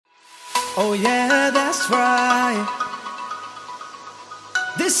Oh yeah, that's right.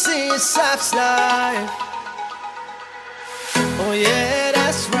 This is SafsLife. Oh yeah,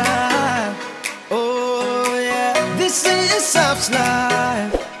 that's right. Oh yeah, this is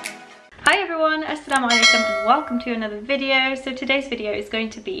SafsLife. Hi everyone, Assalamu alaikum and welcome to another video. So today's video is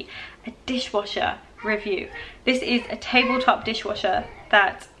going to be a dishwasher review. This is a tabletop dishwasher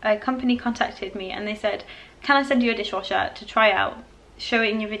that a company contacted me and they said, can I send you a dishwasher to try out, show it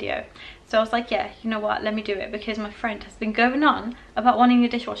in your video? So I was like, yeah, you know what, let me do it, because my friend has been going on about wanting a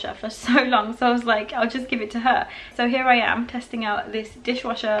dishwasher for so long. So I was like, I'll just give it to her. So here I am testing out this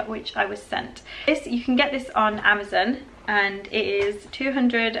dishwasher which I was sent. You can get this on Amazon and it is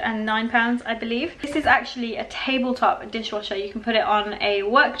 £209, I believe. This is actually a tabletop dishwasher. You can put it on a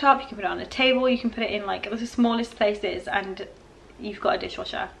worktop, you can put it on a table, you can put it in like the smallest places and you've got a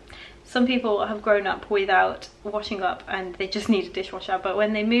dishwasher. Some people have grown up without washing up and they just need a dishwasher, but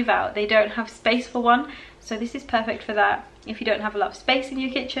when they move out they don't have space for one, so this is perfect for that if you don't have a lot of space in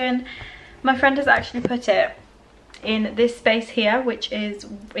your kitchen. My friend has actually put it in this space here, which is,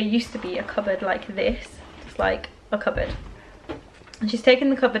 it used to be a cupboard like this, just like a cupboard, and she's taken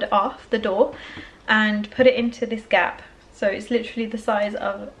the cupboard off the door and put it into this gap, so it's literally the size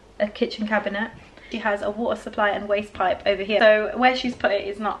of a kitchen cabinet. She has a water supply and waste pipe over here, so where she's put it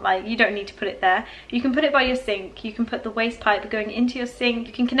is not like, you don't need to put it there. You can put it by your sink, you can put the waste pipe going into your sink,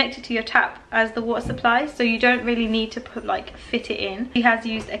 you can connect it to your tap as the water supply, so you don't really need to put like fit it in. She has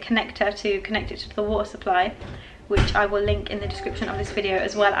used a connector to connect it to the water supply, which I will link in the description of this video,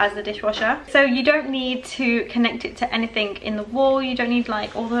 as well as the dishwasher. So you don't need to connect it to anything in the wall, you don't need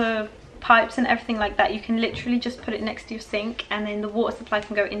like all the pipes and everything like that. You can literally just put it next to your sink and then the water supply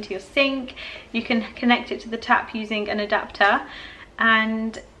can go into your sink. You can connect it to the tap using an adapter,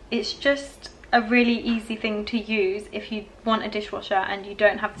 and it's just a really easy thing to use if you want a dishwasher and you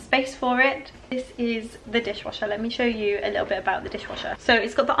don't have the space for it. This is the dishwasher. Let me show you a little bit about the dishwasher. So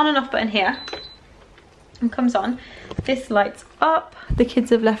it's got the on and off button here and comes on. This lights up. The kids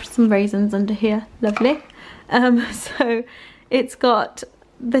have left some raisins under here, lovely. So it's got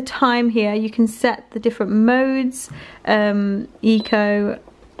the time here. You can set the different modes, eco,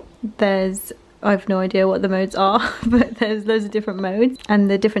 there's, I have no idea what the modes are, but there's loads of different modes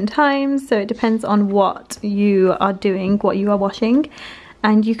and the different times, so it depends on what you are doing, what you are washing.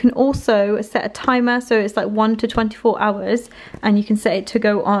 And you can also set a timer, so it's like 1 to 24 hours and you can set it to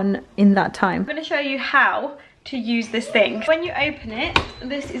go on in that time. I'm going to show you how to use this thing. When you open it,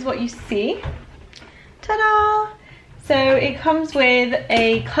 this is what you see. Ta-da! So it comes with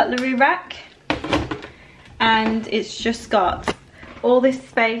a cutlery rack and it's just got all this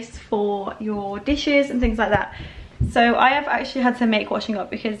space for your dishes and things like that. So I have actually had to make washing up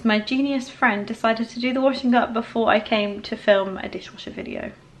because my genius friend decided to do the washing up before I came to film a dishwasher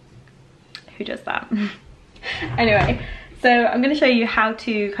video. Who does that? Anyway, so I'm going to show you how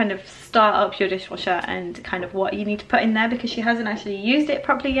to kind of start up your dishwasher and kind of what you need to put in there, because she hasn't actually used it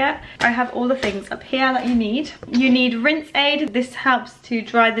properly yet. I have all the things up here that you need. You need rinse aid. This helps to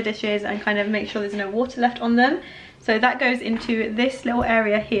dry the dishes and kind of make sure there's no water left on them. So that goes into this little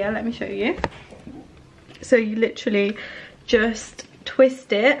area here. Let me show you. So you literally just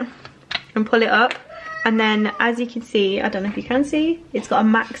twist it and pull it up, and then as you can see, I don't know if you can see, it's got a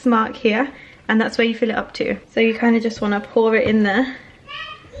max mark here, and that's where you fill it up to. So you kind of just want to pour it in there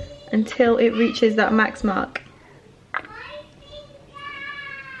until it reaches that max mark.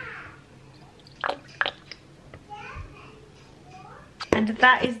 And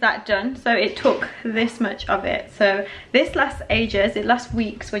that is that done. So it took this much of it. So this lasts ages, it lasts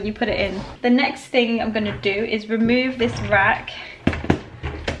weeks when you put it in. The next thing I'm going to do is remove this rack.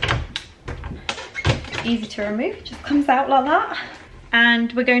 Easy to remove, it just comes out like that.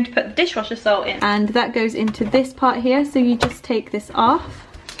 And we're going to put the dishwasher salt in, and that goes into this part here. So you just take this off,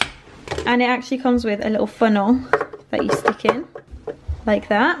 and it actually comes with a little funnel that you stick in like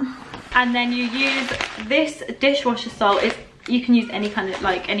that, and then you use this dishwasher salt. You can use any kind of,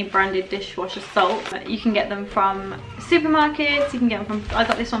 like any branded dishwasher salt. You can get them from supermarkets, you can get them from, I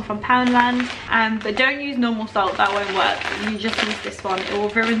got this one from Poundland, but don't use normal salt, that won't work. You just use this one, it will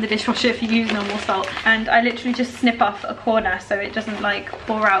ruin the dishwasher if you use normal salt. And I literally just snip off a corner so it doesn't like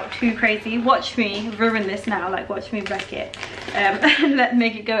pour out too crazy. Watch me ruin this now, like watch me wreck it and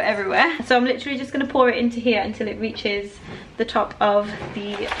make it go everywhere. So I'm literally just going to pour it into here until it reaches the top of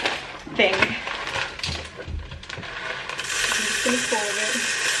the thing. I'm just going to pour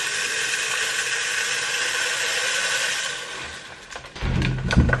it.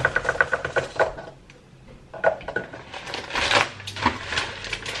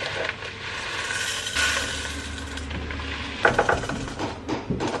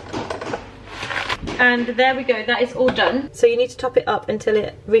 And there we go, that is all done. So you need to top it up until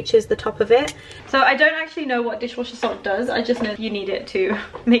it reaches the top of it. So I don't actually know what dishwasher salt does, I just know you need it to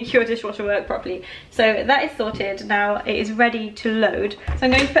make your dishwasher work properly. So that is sorted, now it is ready to load. So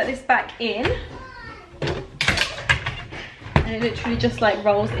I'm going to put this back in. And it literally just like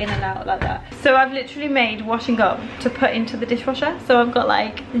rolls in and out like that. So I've literally made washing up to put into the dishwasher. So I've got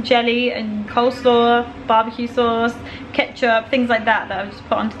like jelly and coleslaw, barbecue sauce, ketchup, things like that that I've just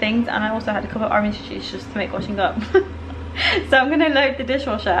put onto things. And I also had a cup of orange juice just to make washing up. So I'm gonna load the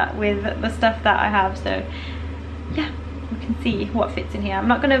dishwasher with the stuff that I have. So yeah, you can see what fits in here. I'm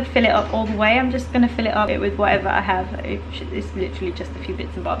not gonna fill it up all the way. I'm just gonna fill it up with whatever I have. It's literally just a few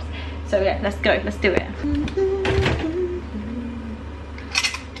bits and bobs. So yeah, let's go, let's do it.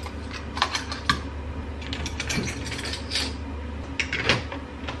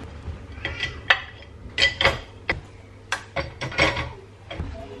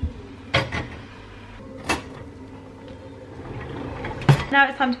 Now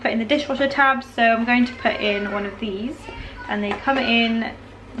it's time to put in the dishwasher tabs, so I'm going to put in one of these, and they come in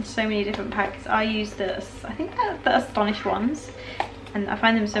so many different packs. I use this, I think they're the Astonish ones, and I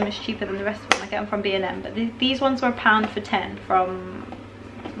find them so much cheaper than the rest of them. I get them from B&M, but these ones were £1 for 10 from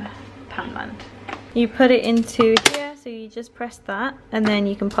Poundland. You put it into here, so you just press that, and then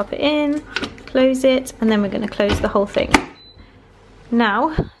you can pop it in, close it, and then we're going to close the whole thing.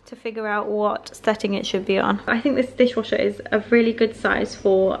 Now, to figure out what setting it should be on. I think this dishwasher is a really good size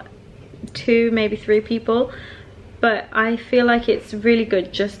for 2, maybe 3 people, but I feel like it's really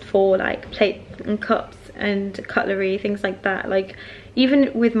good just for like plates and cups and cutlery, things like that. Like even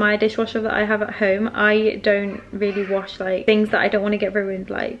with my dishwasher that I have at home, I don't really wash like things that I don't want to get ruined,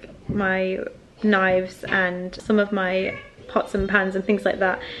 like my knives and some of my pots and pans and things like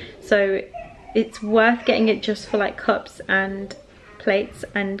that. So it's worth getting it just for like cups and plates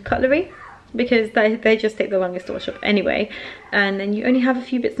and cutlery, because they just take the longest to wash up anyway, and then you only have a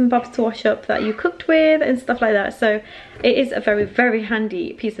few bits and bobs to wash up that you cooked with and stuff like that. So it is a very, very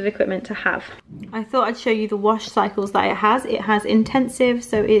handy piece of equipment to have. I thought I'd show you the wash cycles that it has. It has intensive,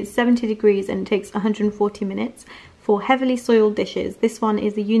 so it's 70 degrees and it takes 140 minutes. For heavily soiled dishes, this one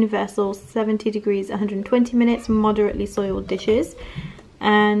is a universal 70 degrees 120 minutes moderately soiled dishes,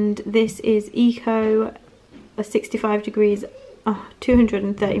 and this is eco 65 degrees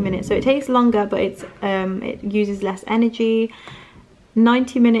 230 minutes. So it takes longer, but it uses less energy.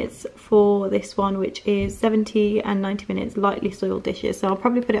 90 minutes for this one, which is 70 and 90 minutes lightly soiled dishes. So I'll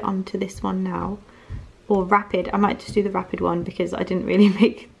probably put it onto this one now, or rapid. I might just do the rapid one because I didn't really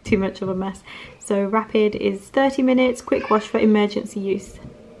make too much of a mess. So rapid is 30 minutes, quick wash for emergency use.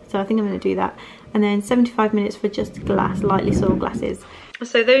 So I think I'm going to do that. And then 75 minutes for just glass, lightly soiled glasses.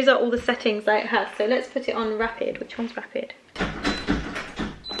 So those are all the settings that it has. So let's put it on rapid. Which one's rapid?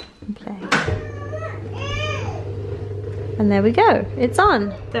 Play. And there we go, it's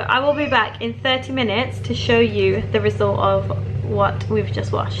on. So I will be back in 30 minutes to show you the result of what we've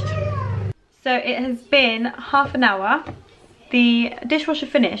just washed. So it has been half an hour. The dishwasher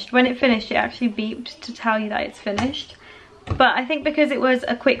finished. When it finished, it actually beeped to tell you that it's finished. But I think because it was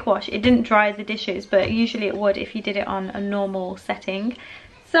a quick wash, it didn't dry the dishes, but usually it would if you did it on a normal setting.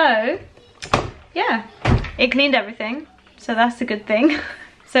 So yeah, it cleaned everything, so that's a good thing.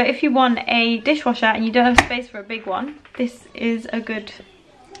 So if you want a dishwasher and you don't have space for a big one, this is a good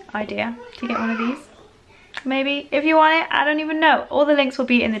idea to get one of these. Maybe if you want it, I don't even know. All the links will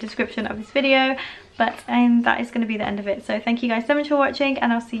be in the description of this video, but that is going to be the end of it. So thank you guys so much for watching,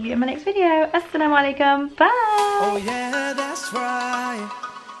 and I'll see you in my next video. Assalamu alaikum. Bye. Oh yeah, that's right.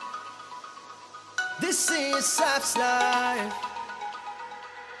 This is SafsLife.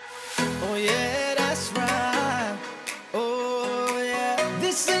 Oh yeah, that's right. Oh yeah,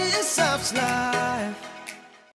 this is SafsLife.